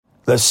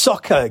The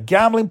Soccer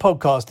Gambling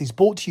Podcast is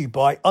brought to you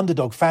by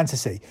Underdog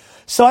Fantasy.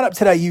 Sign up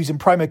today using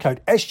promo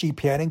code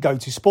SGPN and go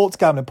to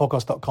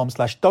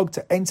sportsgamblingpodcast.com/dog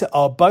to enter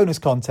our bonus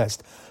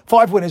contest.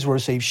 5 winners will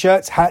receive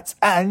shirts, hats,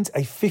 and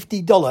a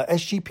 $50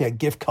 SGPN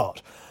gift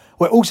card.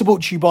 We're also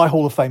brought to you by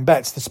Hall of Fame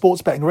Bets, the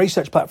sports betting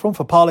research platform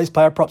for parlays,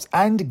 player props,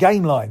 and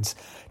game lines.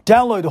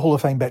 Download the Hall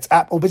of Fame Bets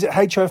app or visit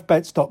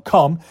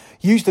hofbets.com.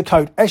 Use the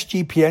code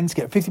SGPN to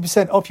get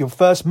 50% off your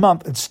first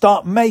month and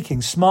start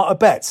making smarter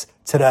bets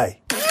today.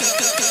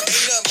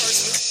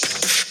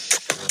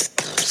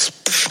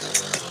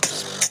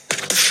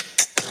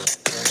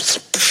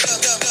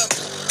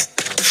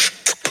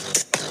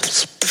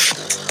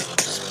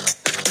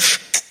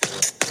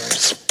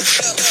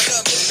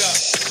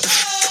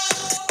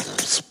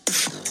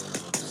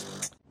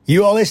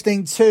 You are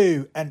listening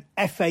to an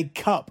FA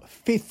Cup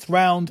 5th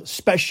round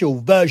special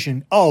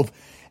version of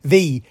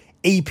the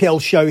EPL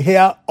show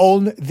here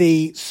on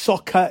the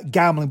Soccer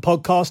Gambling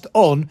Podcast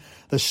on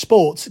the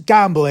Sports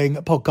Gambling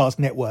Podcast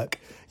Network.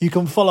 You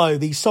can follow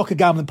the Soccer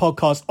Gambling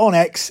Podcast on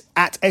X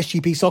at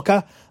SGP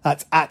Soccer.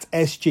 That's at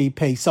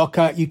SGP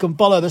Soccer. You can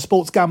follow the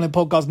Sports Gambling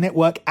Podcast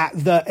Network at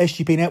the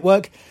SGP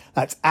Network.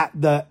 That's at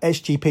the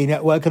SGP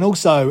Network. And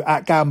also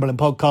at Gambling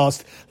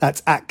Podcast.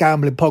 That's at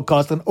Gambling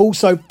Podcast. And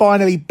also,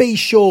 finally, be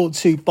sure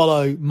to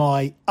follow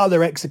my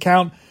other X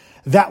account.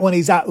 That one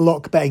is at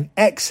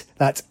LockBettingX.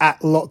 That's at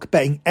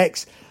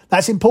LockBettingX.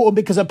 That's important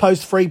because I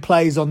post free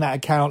plays on that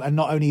account. And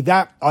not only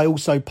that, I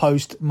also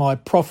post my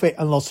profit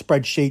and loss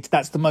spreadsheets.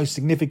 That's the most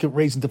significant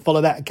reason to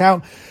follow that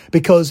account,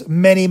 because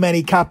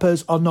many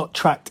cappers are not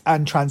tracked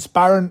and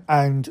transparent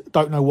and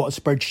don't know what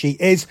a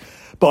spreadsheet is.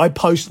 But I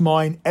post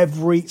mine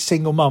every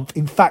single month.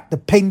 In fact, the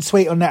pinned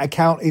tweet on that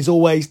account is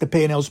always the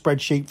P&L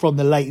spreadsheet from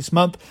the latest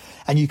month.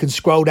 And you can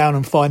scroll down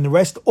and find the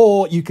rest,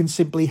 or you can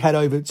simply head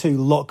over to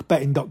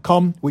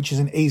lockbetting.com, which is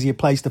an easier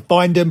place to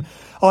find them.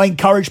 I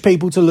encourage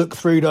people to look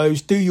through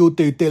those, do your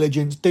due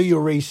diligence, do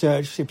your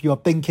research. If you are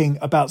thinking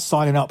about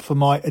signing up for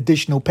my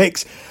additional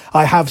picks,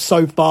 I have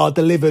so far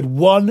delivered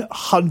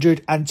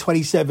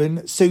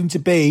 127, soon to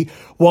be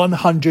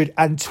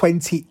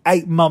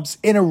 128 months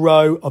in a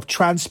row of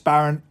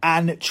transparent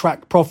and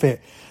tracked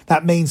profit.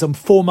 That means I'm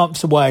 4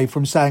 months away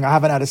from saying I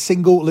haven't had a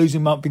single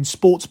losing month in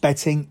sports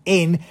betting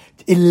in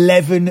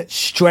 11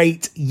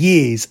 straight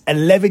years.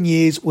 11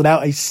 years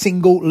without a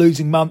single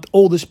losing month.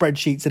 All the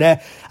spreadsheets are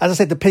there. As I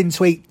said, the pinned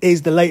tweet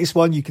is the latest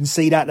one. You can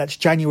see that. That's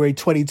January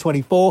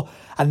 2024.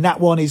 And that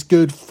one is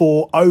good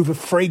for over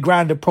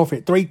 $3,000 of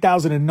profit,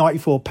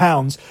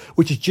 £3,094,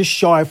 which is just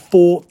shy of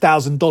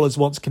 $4,000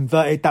 once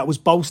converted. That was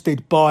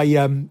bolstered by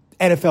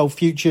NFL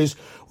futures.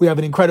 We have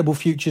an incredible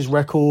futures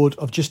record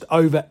of just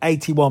over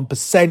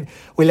 81%.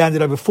 We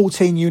landed over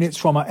 14 units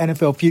from our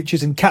NFL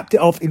futures and capped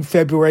it off in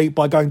February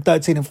by going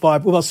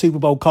 13-5 with our Super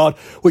Bowl card,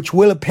 which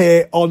will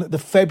appear on the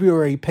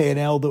February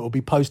P&L that will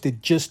be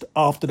posted just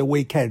after the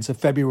weekend. So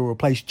February will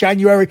replace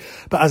January.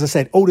 But as I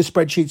said, all the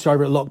spreadsheets are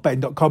over at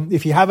lockbetting.com.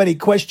 If you have any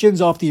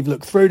questions after you've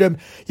looked through them,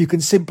 you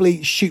can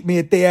simply shoot me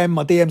a DM.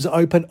 My DMs are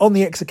open on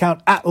the X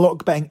account at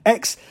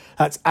LockBettingX.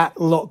 That's at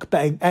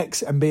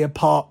LockBettingX, and be a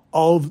part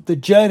of the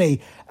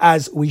journey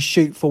as we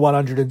shoot for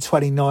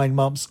 129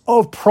 months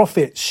of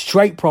profit,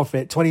 straight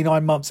profit,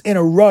 29 months in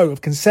a row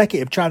of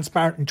consecutive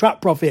transparent and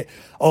track profit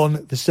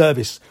on the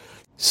service.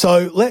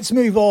 So let's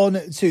move on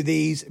to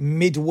these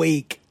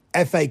midweek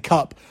FA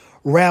Cup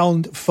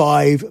round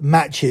 5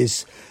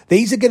 matches.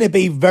 These are going to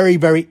be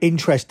very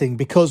interesting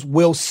because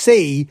we'll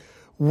see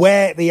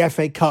where the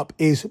FA Cup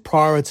is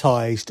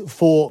prioritised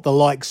for the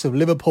likes of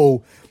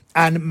Liverpool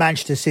and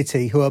Manchester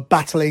City, who are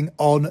battling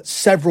on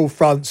several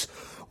fronts,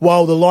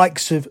 while the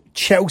likes of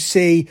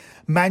Chelsea,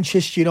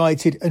 Manchester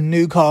United and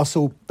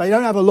Newcastle, they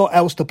don't have a lot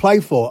else to play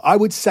for. I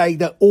would say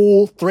that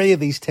all 3 of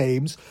these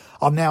teams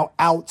are now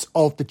out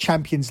of the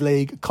Champions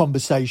League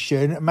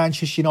conversation.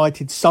 Manchester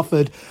United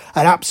suffered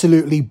an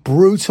absolutely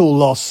brutal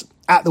loss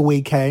at the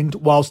weekend,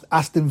 whilst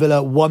Aston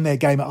Villa won their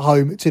game at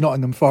home to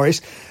Nottingham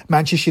Forest.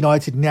 Manchester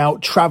United now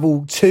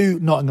travel to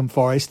Nottingham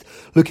Forest,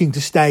 looking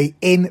to stay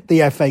in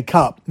the FA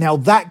Cup. Now,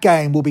 that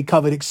game will be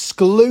covered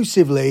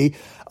exclusively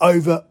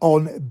over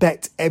on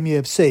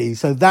BetMUFC.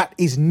 So that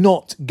is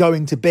not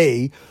going to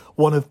be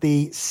one of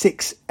the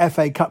 6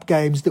 FA Cup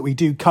games that we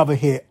do cover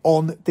here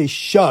on this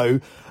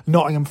show.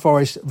 Nottingham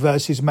Forest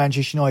versus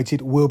Manchester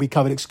United will be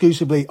covered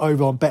exclusively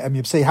over on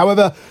BetMUFC.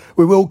 However,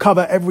 we will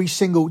cover every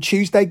single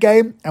Tuesday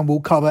game and we'll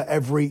cover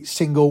every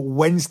single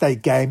Wednesday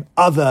game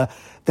other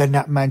than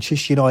that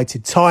Manchester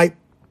United tie.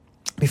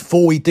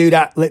 Before we do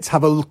that, let's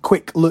have a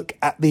quick look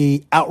at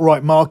the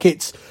outright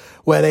markets,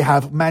 where they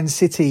have Man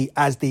City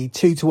as the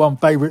 2-1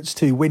 favourites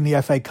to win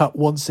the FA Cup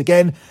once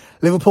again.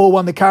 Liverpool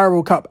won the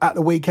Carabao Cup at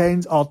the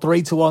weekend, are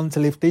 3-1 to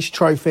lift this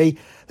trophy.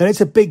 Then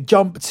it's a big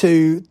jump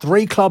to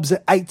 3 clubs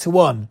at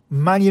 8-1.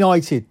 Man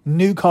United,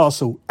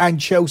 Newcastle and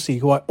Chelsea,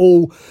 who are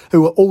all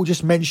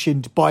just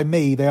mentioned by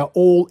me. They are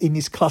all in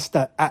this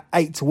cluster at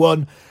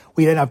 8-1.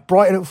 We then have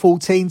Brighton at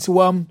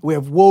 14-1. We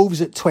have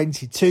Wolves at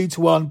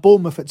 22-1,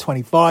 Bournemouth at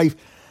 25.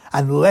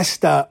 And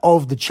Leicester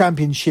of the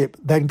Championship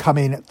then come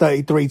in at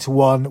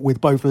 33-1 with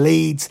both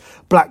Leeds,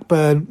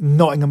 Blackburn,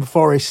 Nottingham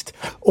Forest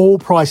all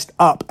priced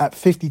up at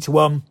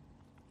 50-1.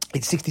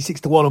 It's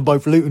 66-1 on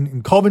both Luton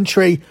and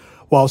Coventry,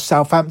 while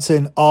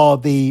Southampton are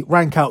the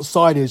rank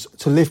outsiders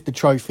to lift the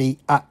trophy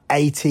at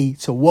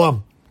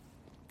 80-1.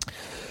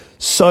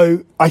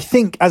 So I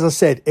think, as I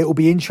said, it will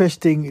be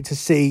interesting to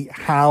see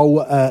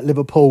how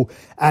Liverpool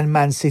and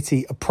Man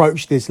City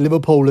approach this.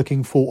 Liverpool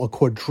looking for a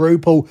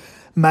quadruple,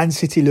 Man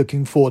City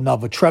looking for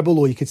another treble,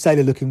 or you could say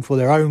they're looking for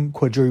their own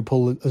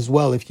quadruple as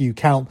well if you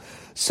count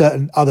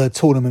certain other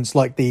tournaments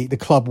like the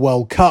Club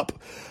World Cup.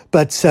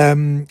 But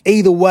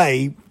either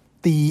way,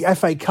 the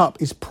FA Cup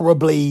is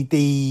probably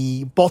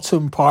the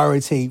bottom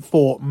priority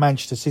for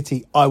Manchester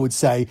City, I would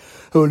say,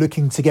 who are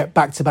looking to get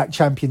back-to-back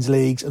Champions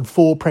Leagues and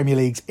 4 Premier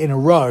Leagues in a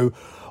row.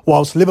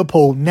 Whilst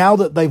Liverpool, now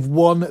that they've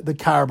won the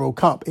Carabao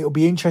Cup, it'll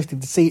be interesting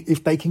to see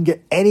if they can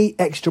get any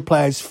extra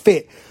players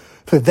fit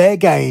for their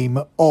game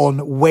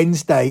on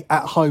Wednesday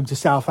at home to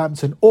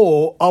Southampton,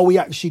 or are we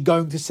actually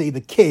going to see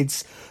the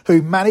kids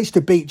who managed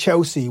to beat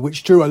Chelsea,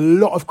 which drew a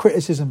lot of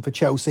criticism for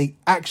Chelsea,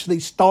 actually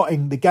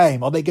starting the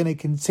game? Are they going to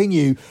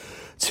continue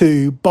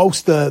to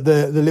bolster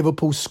the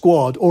Liverpool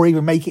squad or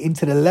even make it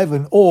into the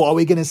 11, or are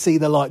we going to see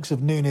the likes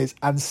of Nunes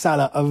and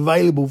Salah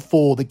available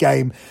for the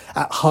game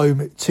at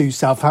home to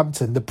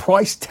Southampton? The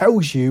price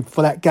tells you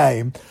for that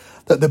game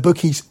that the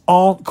bookies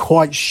aren't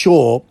quite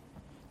sure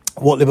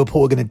what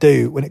Liverpool are going to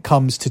do when it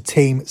comes to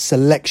team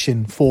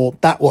selection for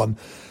that one.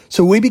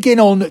 So we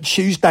begin on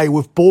Tuesday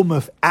with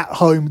Bournemouth at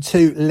home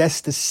to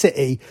Leicester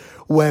City,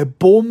 where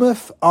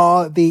Bournemouth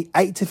are the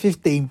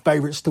 8-15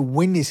 favourites to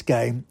win this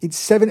game. It's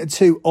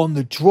 7-2 on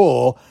the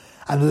draw,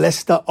 and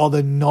Leicester are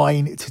the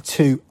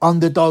 9-2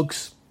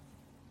 underdogs.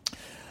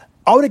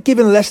 I would have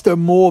given Leicester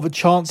more of a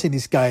chance in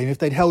this game if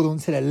they'd held on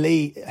to their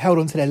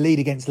lead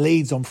against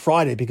Leeds on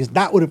Friday, because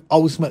that would have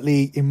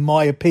ultimately, in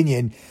my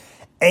opinion,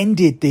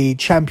 ended the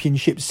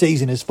Championship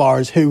season as far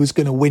as who was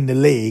going to win the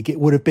league. It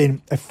would have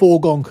been a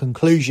foregone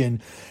conclusion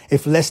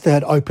if Leicester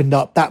had opened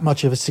up that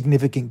much of a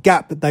significant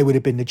gap that they would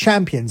have been the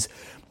champions.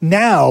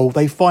 Now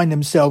they find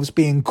themselves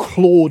being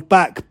clawed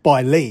back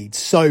by Leeds.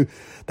 So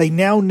they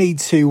now need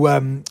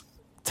to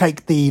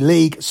take the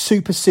league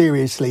super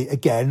seriously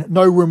again.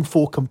 No room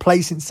for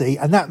complacency.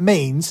 And that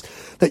means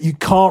that you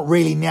can't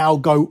really now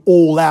go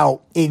all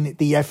out in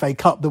the FA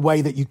Cup the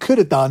way that you could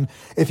have done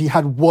if you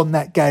had won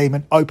that game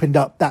and opened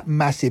up that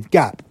massive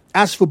gap.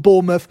 As for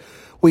Bournemouth,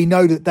 we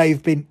know that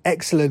they've been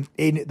excellent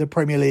in the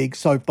Premier League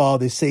so far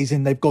this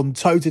season. They've gone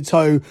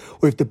toe-to-toe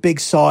with the big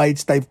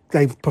sides.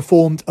 They've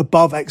performed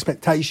above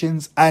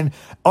expectations, and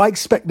I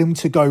expect them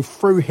to go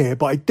through here.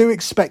 But I do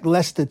expect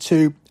Leicester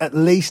to at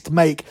least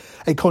make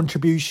a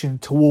contribution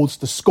towards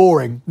the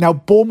scoring. Now,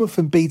 Bournemouth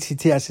and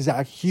BTTS is at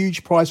a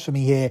huge price for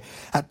me here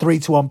at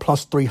 3-1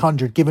 plus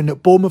 300, given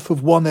that Bournemouth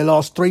have won their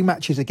last 3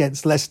 matches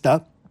against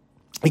Leicester,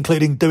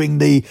 including doing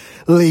the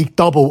league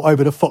double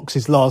over the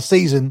Foxes last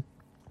season.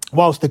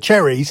 Whilst the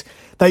Cherries,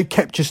 they've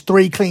kept just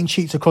 3 clean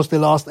sheets across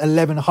their last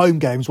 11 home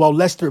games, while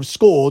Leicester have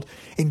scored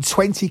in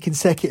 20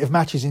 consecutive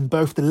matches in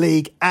both the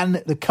league and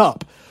the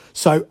cup.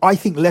 So I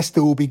think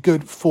Leicester will be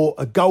good for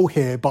a goal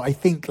here, but I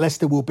think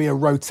Leicester will be a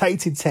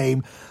rotated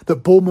team that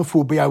Bournemouth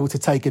will be able to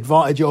take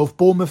advantage of.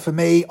 Bournemouth, for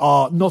me,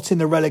 are not in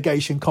the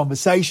relegation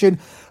conversation,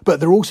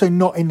 but they're also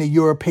not in the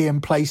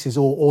European places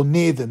or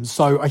near them.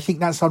 So I think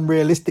that's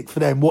unrealistic for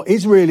them. What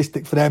is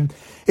realistic for them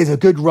is a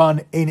good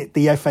run in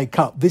the FA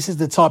Cup. This is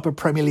the type of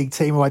Premier League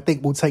team who I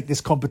think will take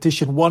this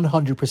competition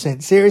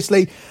 100%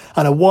 seriously,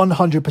 and a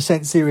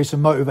 100% serious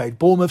and motivated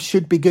Bournemouth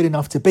should be good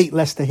enough to beat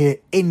Leicester here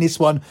in this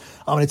one.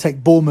 I'm going to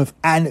take Bournemouth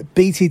and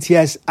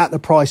BTTS at the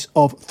price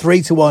of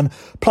 3-1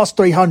 plus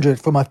 300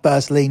 for my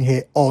first lean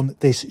here on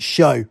this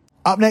show.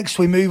 Up next,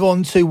 we move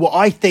on to what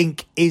I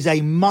think is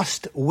a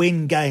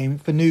must-win game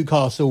for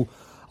Newcastle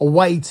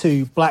away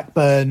to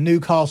Blackburn.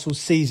 Newcastle's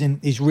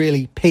season is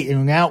really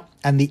petering out,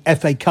 and the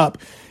FA Cup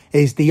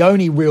is the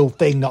only real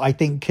thing that I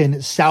think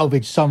can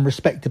salvage some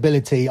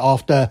respectability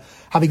after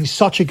having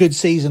such a good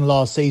season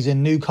last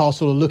season.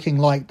 Newcastle are looking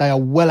like they are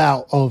well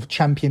out of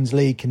Champions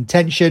League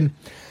contention,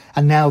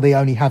 and now they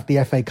only have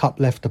the FA Cup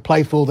left to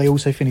play for. They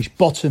also finished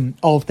bottom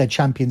of their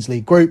Champions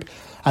League group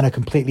and are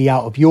completely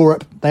out of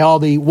Europe. They are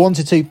the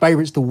 1-2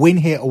 favourites to win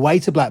here away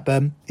to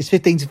Blackburn. It's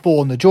 15-4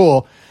 on the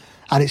draw,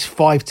 and it's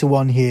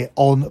 5-1 here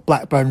on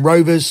Blackburn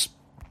Rovers.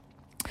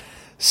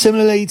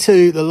 Similarly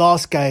to the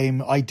last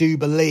game, I do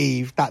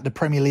believe that the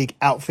Premier League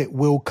outfit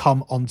will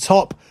come on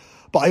top,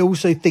 but I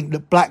also think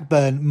that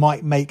Blackburn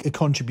might make a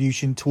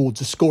contribution towards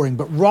the scoring.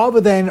 But rather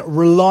than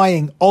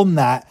relying on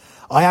that,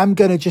 I am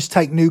going to just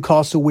take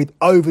Newcastle with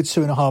over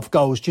 2.5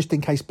 goals, just in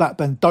case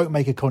Blackburn don't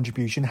make a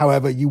contribution.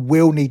 However, you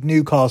will need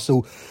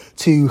Newcastle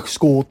to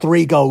score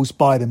 3 goals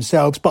by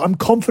themselves. But I'm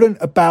confident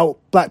about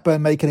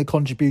Blackburn making a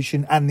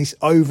contribution and this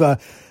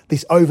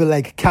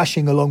overleg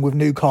cashing along with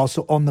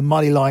Newcastle on the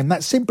money line.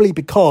 That's simply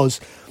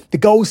because The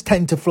goals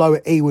tend to flow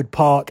at Ewood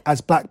Park as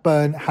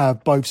Blackburn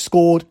have both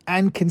scored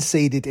and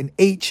conceded in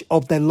each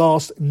of their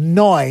last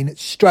 9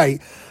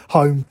 straight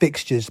home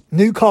fixtures.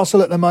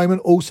 Newcastle at the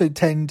moment also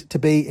tend to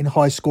be in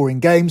high-scoring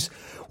games,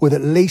 with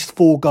at least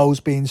 4 goals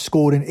being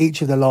scored in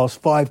each of the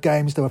last 5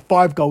 games. There were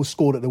 5 goals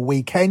scored at the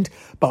weekend,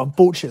 but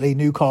unfortunately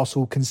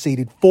Newcastle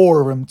conceded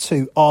 4 of them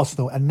to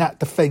Arsenal, and that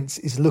defence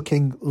is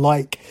looking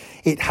like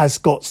it has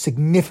got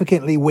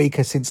significantly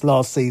weaker since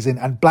last season,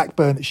 and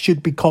Blackburn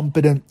should be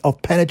confident of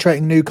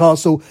penetrating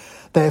Newcastle.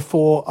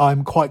 Therefore,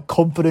 I'm quite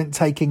confident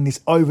taking this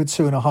over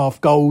 2.5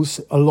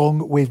 goals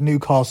along with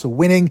Newcastle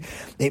winning.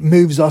 It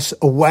moves us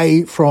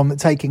away from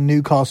taking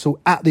Newcastle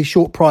at the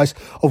short price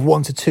of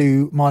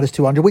 1-2 minus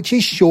 200, which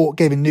is short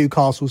given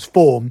Newcastle's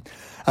form.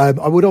 I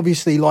would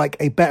obviously like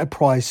a better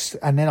price,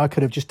 and then I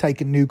could have just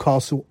taken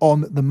Newcastle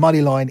on the money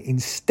line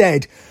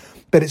instead.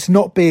 But it's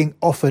not being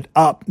offered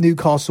up.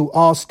 Newcastle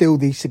are still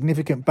the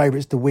significant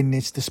favourites to win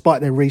this despite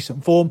their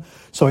recent form.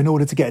 So in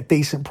order to get a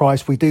decent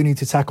price, we do need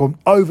to tack on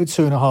over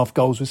 2.5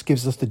 goals, which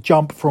gives us the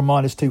jump from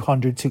minus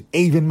 200 to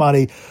even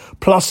money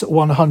plus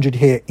 100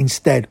 here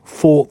instead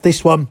for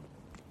this one.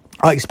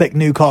 I expect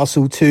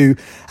Newcastle to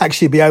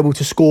actually be able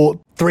to score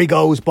 3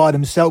 goals by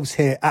themselves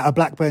here at a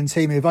Blackburn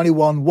team who have only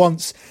won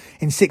once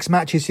in 6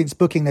 matches since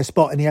booking their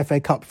spot in the FA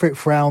Cup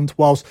 5th round,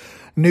 whilst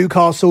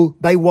Newcastle,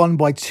 they won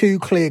by 2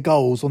 clear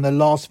goals on their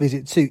last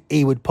visit to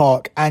Ewood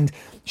Park and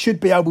should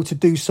be able to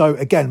do so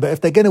again. But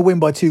if they're going to win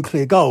by 2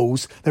 clear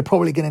goals, they're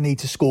probably going to need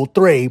to score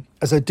 3,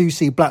 as I do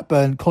see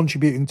Blackburn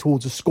contributing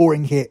towards a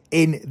scoring here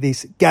in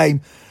this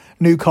game.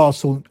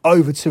 Newcastle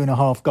over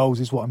 2.5 goals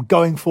is what I'm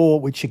going for,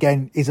 which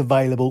again is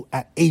available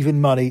at even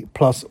money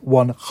plus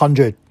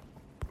 100.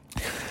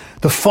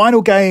 The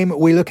final game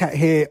we look at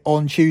here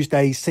on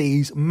Tuesday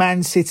sees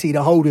Man City,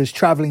 the holders,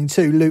 travelling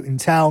to Luton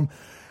Town,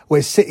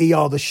 where City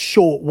are the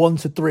short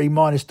 1-3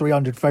 minus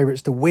 300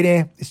 favourites to win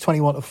here. It's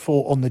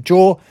 21-4 on the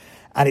draw,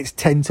 and it's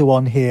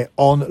 10-1 here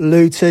on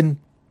Luton.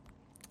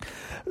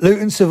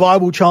 Luton's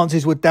survival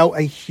chances were dealt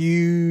a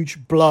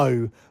huge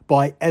blow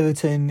by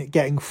Everton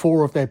getting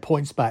 4 of their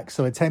points back.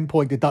 So a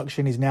 10-point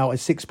deduction is now a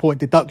 6-point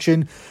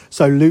deduction.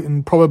 So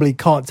Luton probably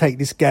can't take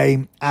this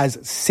game as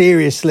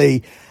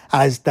seriously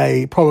as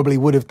they probably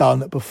would have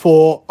done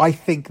before. I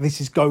think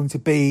this is going to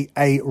be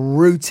a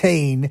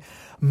routine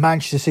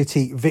Manchester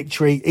City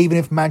victory. Even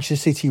if Manchester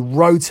City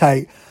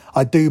rotate,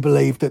 I do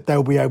believe that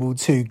they'll be able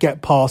to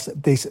get past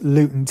this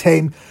Luton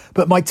team.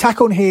 But my tack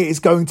on here is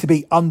going to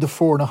be under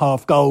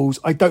 4.5 goals.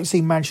 I don't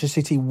see Manchester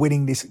City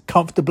winning this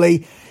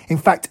comfortably. In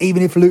fact,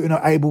 even if Luton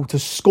are able to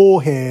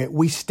score here,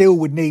 we still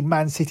would need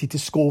Man City to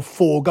score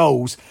 4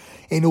 goals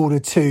in order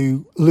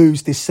to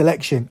lose this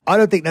selection. I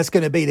don't think that's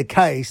going to be the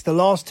case. The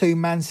last 2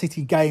 Man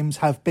City games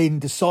have been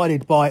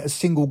decided by a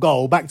single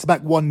goal,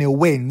 back-to-back 1-0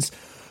 wins.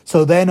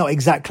 So they're not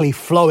exactly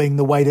flowing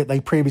the way that they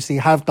previously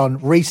have done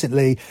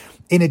recently.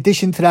 In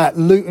addition to that,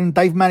 Luton,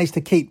 they've managed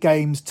to keep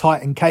games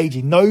tight and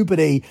cagey.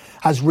 Nobody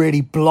has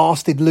really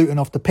blasted Luton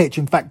off the pitch.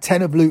 In fact,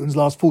 10 of Luton's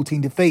last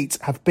 14 defeats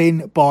have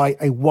been by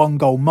a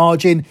 1-goal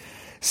margin.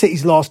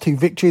 City's last 2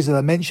 victories, as I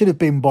mentioned, have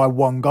been by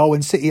 1 goal,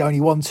 and City only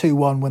won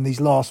 2-1 when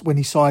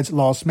these sides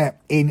last met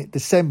in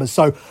December.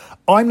 So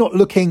I'm not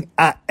looking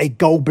at a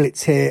goal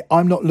blitz here.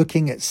 I'm not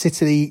looking at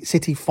City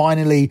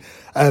finally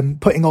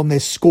putting on their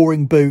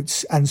scoring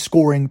boots and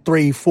scoring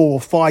 3, 4,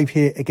 5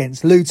 here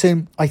against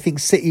Luton. I think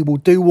City will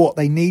do what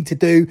they need to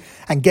do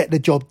and get the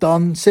job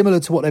done, similar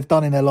to what they've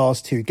done in their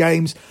last 2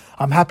 games.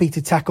 I'm happy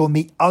to tack on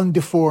the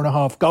under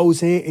 4.5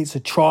 goals here. It's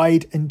a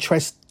tried and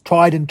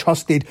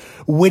trusted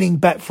winning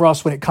bet for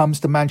us when it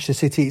comes to Manchester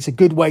City. It's a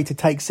good way to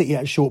take City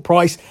at a short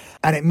price,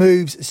 and it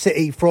moves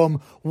City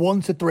from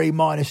 1-3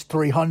 minus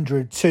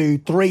 300 to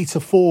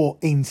 3-4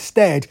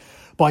 instead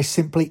by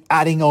simply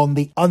adding on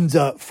the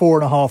under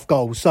 4.5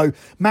 goals. So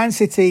Man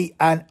City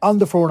and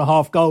under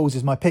 4.5 goals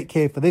is my pick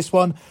here for this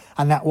one,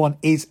 and that one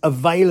is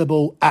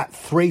available at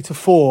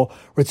 3-4,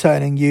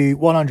 returning you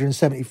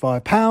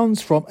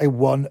 £175 from a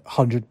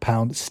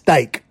 £100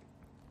 stake.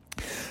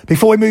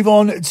 Before we move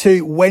on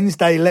to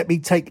Wednesday, let me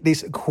take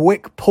this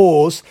quick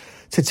pause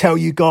to tell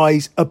you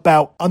guys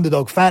about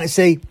Underdog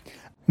Fantasy.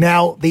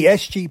 Now, the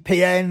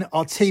SGPN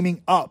are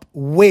teaming up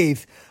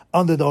with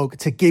Underdog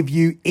to give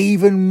you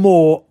even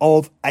more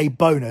of a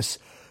bonus.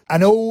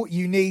 And all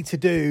you need to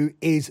do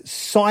is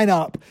sign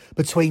up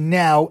between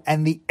now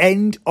and the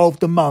end of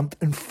the month,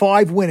 and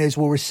 5 winners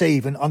will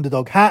receive an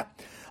Underdog hat,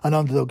 an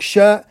Underdog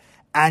shirt,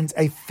 and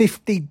a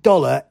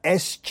 $50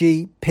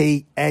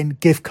 SGPN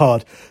gift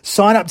card.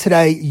 Sign up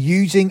today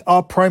using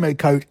our promo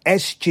code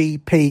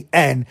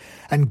SGPN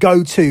and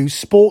go to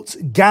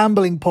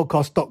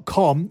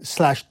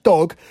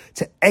sportsgamblingpodcast.com/dog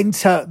to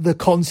enter the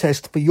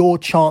contest for your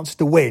chance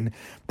to win.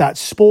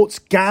 That's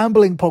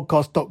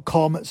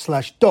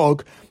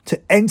sportsgamblingpodcast.com/dog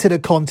to enter the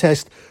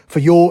contest for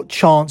your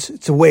chance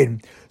to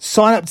win.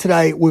 Sign up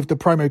today with the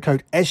promo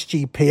code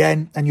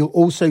SGPN and you'll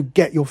also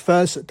get your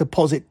first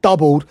deposit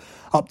doubled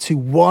up to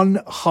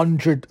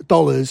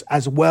 $100,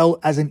 as well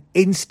as an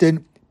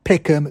instant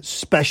Pick'em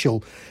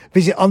Special.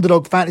 Visit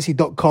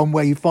underdogfantasy.com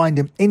where you find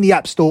them in the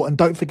App Store, and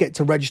don't forget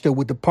to register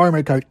with the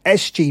promo code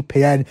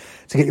SGPN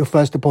to get your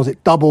first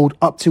deposit doubled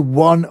up to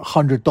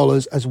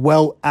 $100, as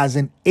well as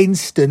an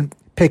instant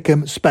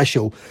Pick'em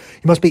Special.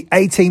 You must be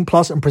 18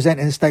 plus and present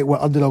in a state where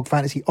Underdog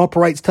Fantasy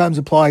operates. Terms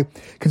apply.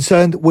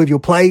 Concerned with your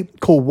play?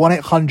 Call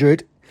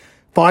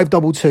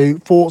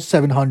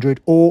 1-800-522-4700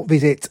 or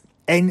visit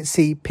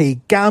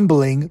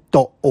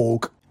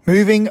ncpgambling.org.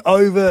 Moving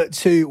over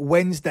to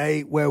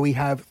Wednesday, where we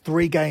have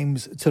 3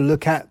 games to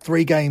look at,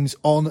 3 games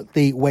on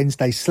the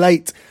Wednesday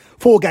slate.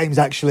 4 games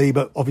actually,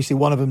 but obviously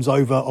one of them's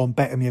over on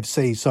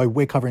BetMUFC, so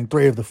we're covering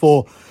 3 of the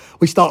 4.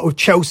 We start with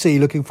Chelsea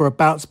looking for a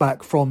bounce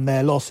back from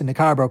their loss in the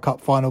Carabao Cup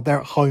final.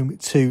 They're at home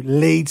to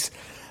Leeds,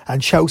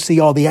 and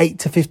Chelsea are the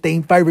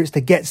 8-15 favourites to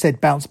get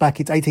said bounce back.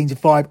 It's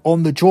 18-5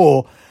 on the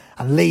draw,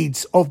 and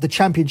Leeds of the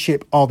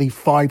Championship are the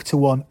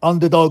 5-1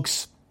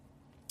 underdogs.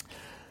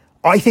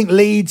 I think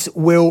Leeds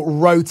will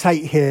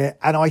rotate here,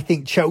 and I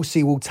think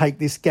Chelsea will take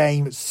this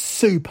game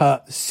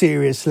super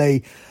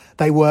seriously.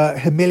 They were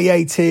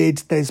humiliated.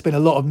 There's been a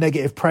lot of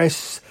negative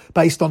press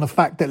based on the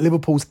fact that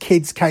Liverpool's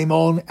kids came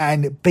on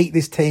and beat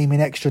this team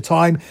in extra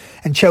time,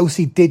 and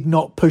Chelsea did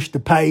not push the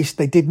pace.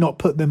 They did not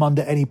put them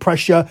under any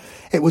pressure.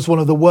 It was one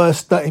of the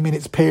worst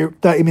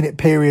 30-minute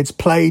periods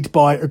played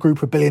by a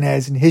group of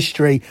billionaires in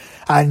history,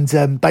 and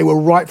they were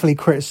rightfully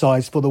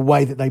criticised for the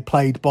way that they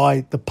played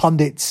by the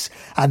pundits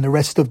and the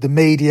rest of the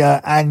media,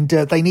 and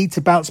they need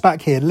to bounce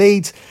back here.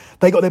 Leeds,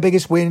 they got their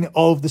biggest win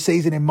of the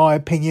season, in my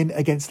opinion,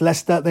 against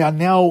Leicester. They are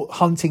now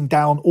hunting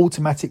down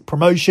automatic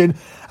promotion,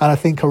 and I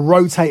think a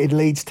rotated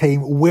Leeds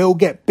team will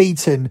get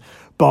beaten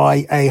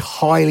by a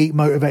highly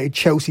motivated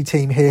Chelsea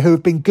team here, who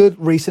have been good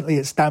recently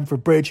at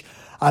Stamford Bridge,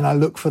 and I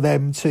look for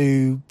them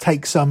to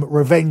take some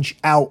revenge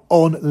out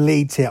on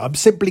Leeds here. I'm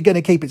simply going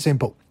to keep it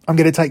simple. I'm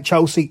going to take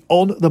Chelsea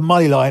on the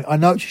money line. I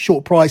know it's a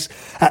short price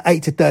at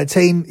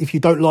 8-13. If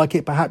you don't like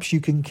it, perhaps you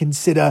can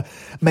consider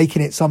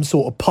making it some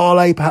sort of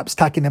parlay, perhaps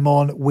tacking them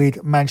on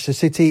with Manchester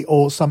City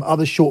or some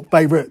other short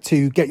favourite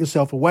to get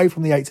yourself away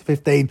from the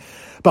 8-15.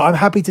 But I'm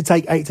happy to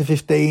take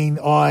 8-15.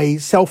 I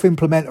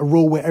self-implement a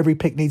rule where every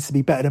pick needs to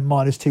be better than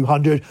minus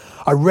 200.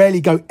 I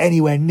rarely go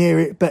anywhere near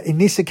it, but in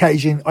this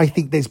occasion, I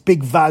think there's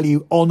big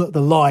value on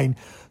the line.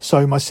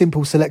 So my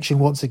simple selection,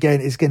 once again,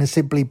 is going to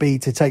simply be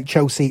to take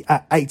Chelsea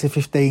at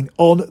 8-15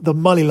 on the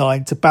money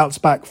line to bounce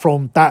back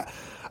from that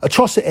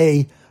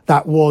atrocity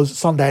that was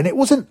Sunday. And it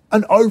wasn't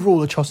an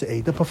overall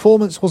atrocity. The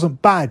performance wasn't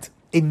bad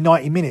in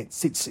 90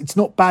 minutes. It's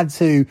not bad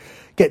to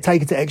get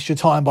taken to extra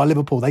time by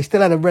Liverpool. They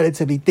still had a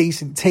relatively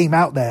decent team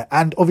out there.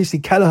 And obviously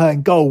Kelleher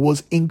in goal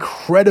was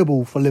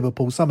incredible for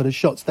Liverpool. Some of the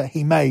shots that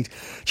he made.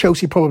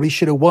 Chelsea probably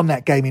should have won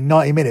that game in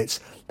 90 minutes.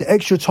 The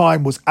extra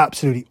time was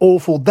absolutely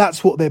awful.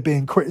 That's what they're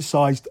being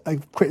criticised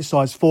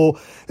for.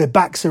 Their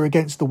backs are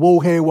against the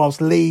wall here,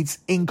 whilst Leeds,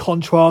 in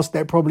contrast,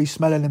 they're probably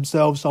smelling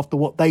themselves after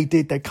what they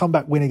did. Their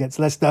comeback win against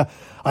Leicester,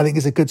 I think,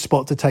 is a good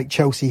spot to take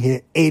Chelsea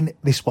here in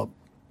this one.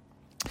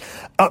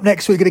 Up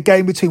next, we get a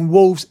game between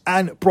Wolves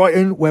and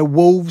Brighton, where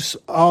Wolves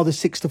are the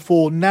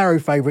 6-4 narrow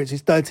favourites.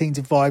 It's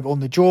 13-5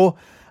 on the draw,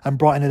 and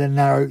Brighton are the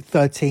narrow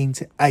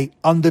 13-8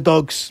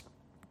 underdogs.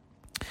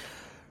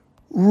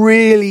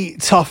 Really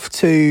tough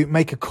to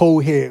make a call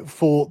here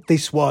for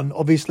this one.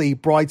 Obviously,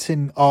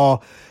 Brighton are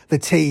the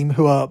team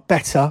who are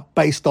better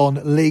based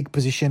on league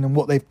position and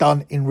what they've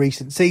done in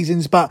recent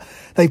seasons, but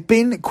they've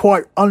been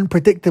quite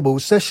unpredictable,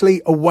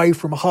 especially away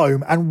from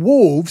home. And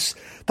Wolves,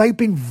 they've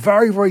been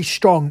very, very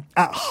strong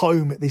at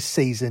home this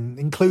season,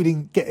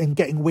 including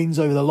getting wins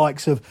over the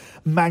likes of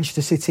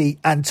Manchester City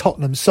and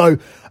Tottenham. So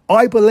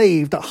I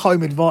believe that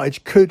home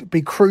advantage could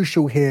be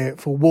crucial here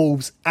for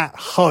Wolves at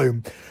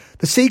home.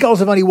 The Seagulls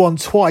have only won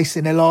twice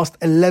in their last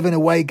 11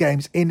 away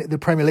games in the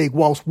Premier League,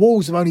 whilst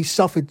Wolves have only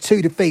suffered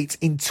 2 defeats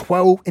in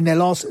their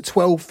last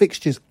 12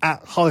 fixtures at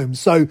home.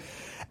 So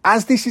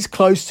as this is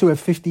close to a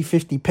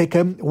 50-50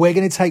 pick'em, we're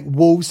going to take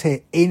Wolves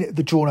here in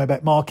the draw no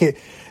bet market.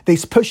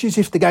 This pushes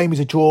if the game is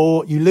a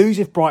draw. You lose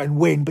if Brighton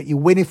win, but you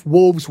win if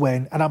Wolves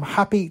win. And I'm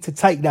happy to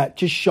take that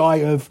just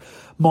shy of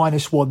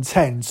minus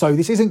 110. So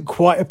this isn't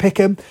quite a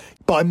pick'em,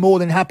 but I'm more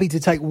than happy to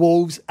take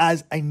Wolves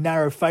as a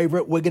narrow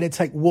favourite. We're going to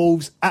take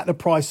Wolves at the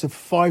price of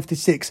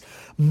 5-6,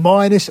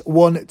 minus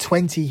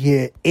 120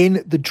 here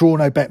in the draw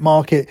no bet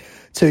market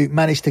to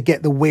manage to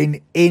get the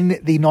win in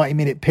the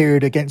 90-minute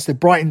period against the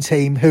Brighton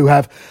team, who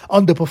have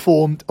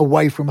underperformed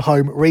away from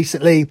home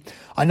recently.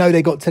 I know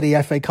they got to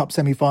the FA Cup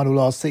semi-final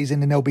last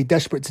season and they'll be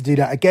desperate to do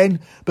that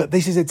again, but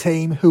this is a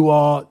team who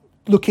are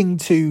looking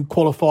to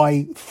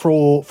qualify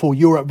for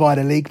Europe via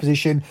the league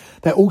position.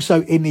 They're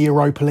also in the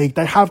Europa League.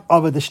 They have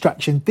other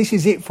distractions. This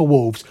is it for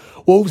Wolves.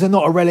 Wolves are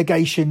not a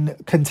relegation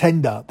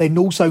contender. They're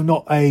also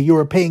not a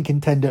European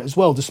contender as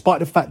well, despite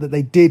the fact that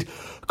they did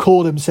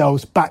call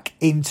themselves back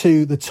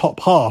into the top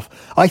half.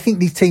 I think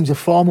these teams are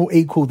far more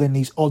equal than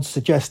these odds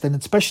suggest, and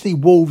especially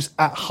Wolves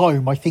at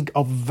home, I think,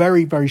 are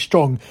very, very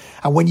strong.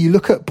 And when you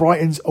look at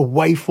Brighton's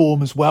away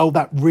form as well,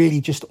 that really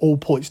just all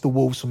points to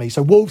Wolves for me.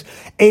 So Wolves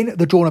in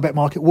the draw no bet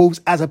market.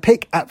 Wolves as a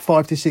pick at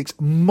 5-6,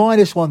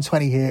 minus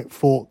 120 here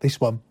for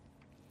this one.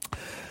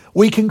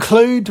 We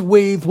conclude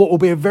with what will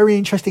be a very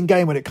interesting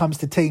game when it comes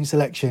to team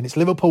selection. It's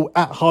Liverpool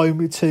at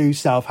home to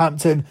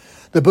Southampton.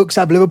 The books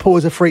have Liverpool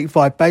as a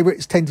 3-5 favourite.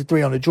 It's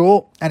 10-3 on the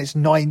draw, and it's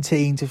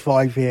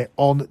 19-5 here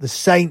on the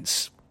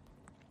Saints.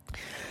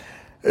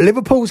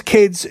 Liverpool's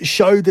kids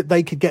showed that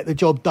they could get the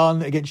job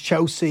done against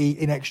Chelsea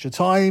in extra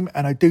time,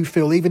 and I do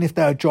feel even if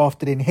they are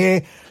drafted in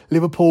here,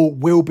 Liverpool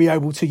will be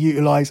able to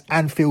utilise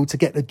Anfield to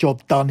get the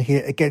job done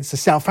here against the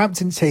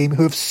Southampton team,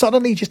 who have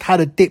suddenly just had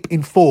a dip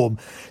in form.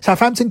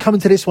 Southampton coming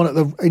to this one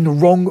in the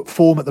wrong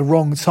form at the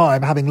wrong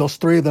time, having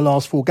lost 3 of the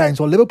last 4 games,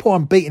 while Liverpool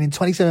unbeaten in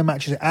 27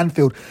 matches at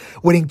Anfield,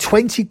 winning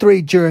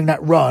 23 during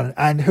that run.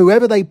 And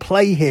whoever they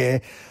play here,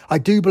 I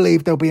do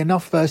believe there'll be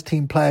enough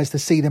first-team players to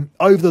see them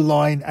over the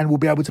line and will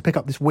be able to pick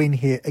up this win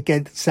here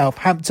against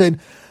Southampton.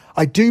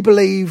 I do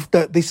believe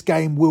that this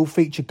game will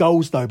feature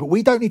goals, though, but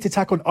we don't need to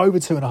tack on over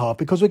 2.5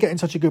 because we're getting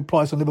such a good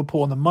price on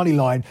Liverpool on the money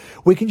line.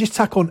 We can just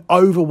tack on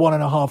over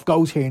 1.5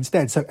 goals here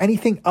instead. So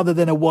anything other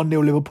than a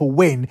 1-0 Liverpool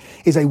win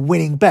is a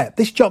winning bet.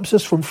 This jumps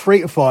us from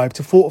 3-5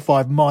 to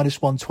 4-5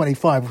 minus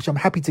 125, which I'm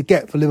happy to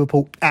get for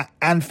Liverpool at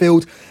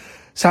Anfield.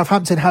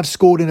 Southampton have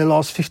scored in the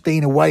last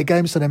 15 away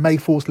games, so they may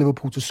force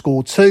Liverpool to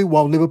score 2,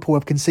 while Liverpool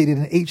have conceded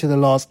in each of the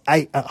last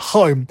 8 at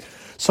home.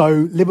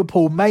 So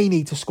Liverpool may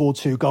need to score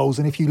 2 goals.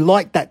 And if you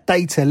like that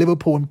data,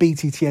 Liverpool and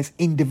BTTS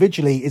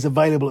individually is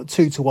available at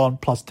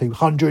 2-1 plus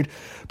 200.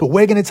 But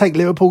we're going to take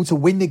Liverpool to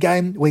win the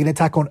game. We're going to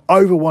tack on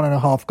over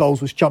 1.5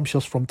 goals, which jumps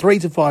us from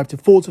 3-5 to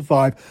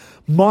 4-5,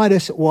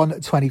 minus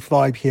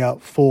 125 here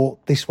for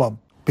this one.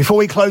 Before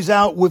we close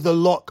out with the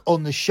lock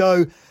on the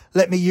show,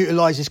 let me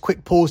utilise this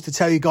quick pause to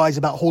tell you guys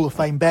about Hall of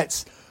Fame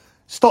bets.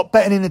 Stop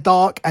betting in the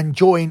dark and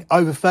join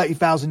over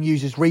 30,000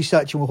 users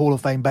researching with Hall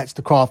of Fame bets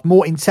to craft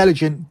more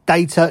intelligent,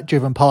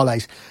 data-driven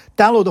parlays.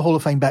 Download the Hall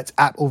of Fame bets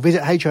app or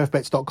visit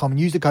hofbets.com and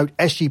use the code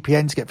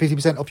SGPN to get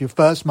 50% off your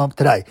first month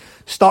today.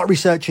 Start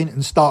researching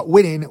and start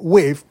winning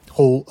with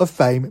Hall of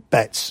Fame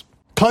bets.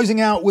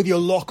 Closing out with your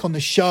lock on the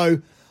show,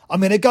 I'm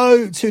going to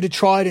go to the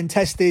tried and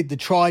tested, the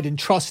tried and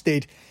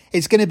trusted.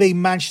 It's going to be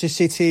Manchester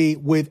City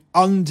with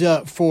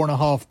under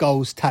 4.5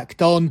 goals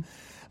tacked on.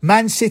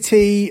 Man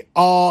City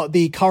are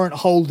the current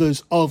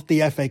holders of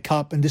the FA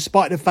Cup, and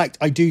despite the fact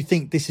I do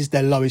think this is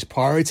their lowest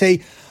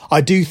priority,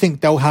 I do think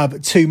they'll have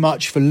too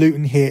much for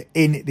Luton here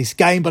in this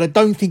game, but I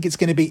don't think it's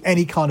going to be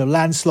any kind of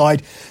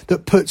landslide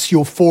that puts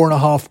your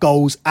 4.5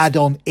 goals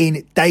add-on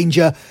in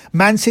danger.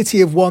 Man City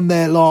have won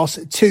their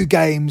last 2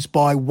 games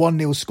by 1-0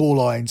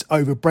 scorelines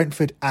over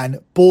Brentford and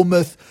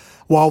Bournemouth,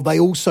 while they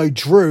also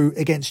drew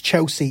against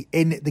Chelsea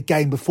in the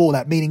game before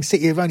that, meaning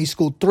City have only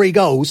scored 3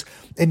 goals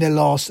in their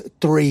last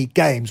 3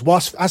 games.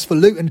 Whilst as for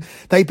Luton,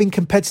 they've been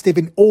competitive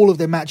in all of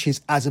their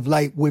matches as of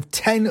late, with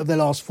 10 of their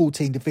last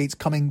 14 defeats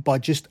coming by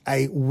just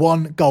a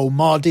 1-goal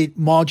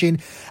margin,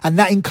 and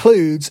that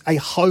includes a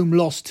home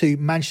loss to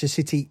Manchester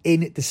City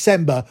in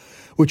December,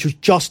 which was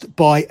just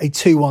by a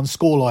 2-1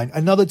 scoreline.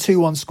 Another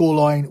 2-1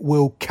 scoreline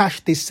will cash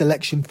this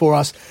selection for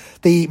us.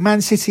 The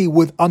Man City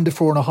with under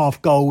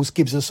 4.5 goals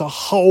gives us a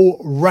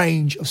whole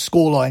range of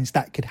scorelines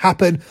that could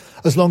happen,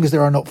 as long as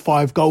there are not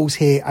 5 goals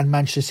here and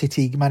Manchester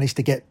City manage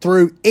to get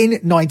through in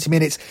 90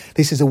 minutes.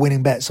 This is a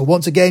winning bet. So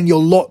once again,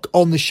 your lock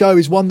on the show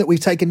is one that we've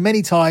taken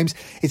many times.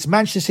 It's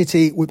Manchester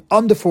City with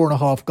under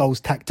 4.5 goals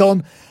tacked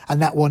on,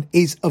 and that one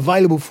is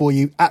available for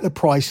you at the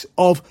price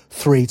of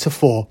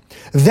 3-4.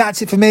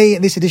 That's it for me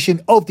in this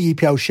edition of the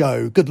EPL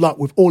show. Good luck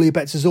with all your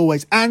bets as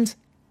always, and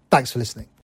thanks for listening.